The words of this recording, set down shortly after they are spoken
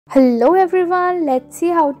Hello everyone, let's see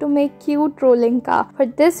how to make cute rolling car. For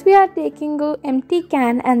this we are taking a empty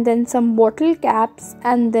can and then some bottle caps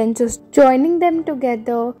and then just joining them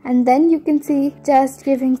together, and then you can see just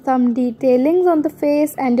giving some detailings on the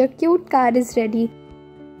face and your cute car is ready.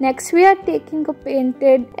 Next we are taking a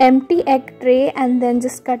painted empty egg tray and then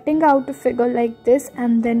just cutting out a figure like this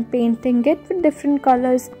and then painting it with different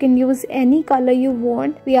colors. You can use any color you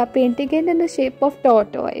want. We are painting it in the shape of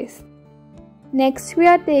tortoise. Next we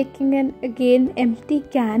are taking an again empty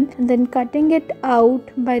can and then cutting it out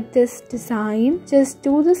by this design. Just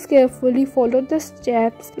do this carefully, follow the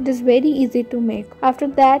steps. It is very easy to make. After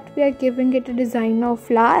that we are giving it a design of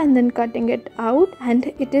flower and then cutting it out,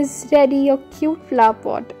 and it is ready, your cute flower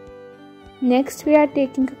pot. Next we are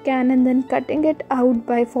taking a can and then cutting it out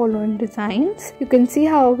by following designs. You can see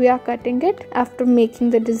how we are cutting it after making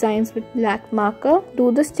the designs with black marker.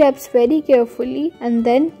 Do the steps very carefully and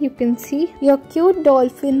then you can see your cute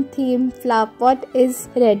dolphin themed flower pot is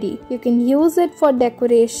ready. You can use it for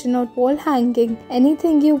decoration or wall hanging,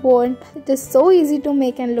 anything you want. It is so easy to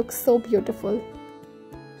make and looks so beautiful.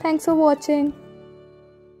 Thanks for watching.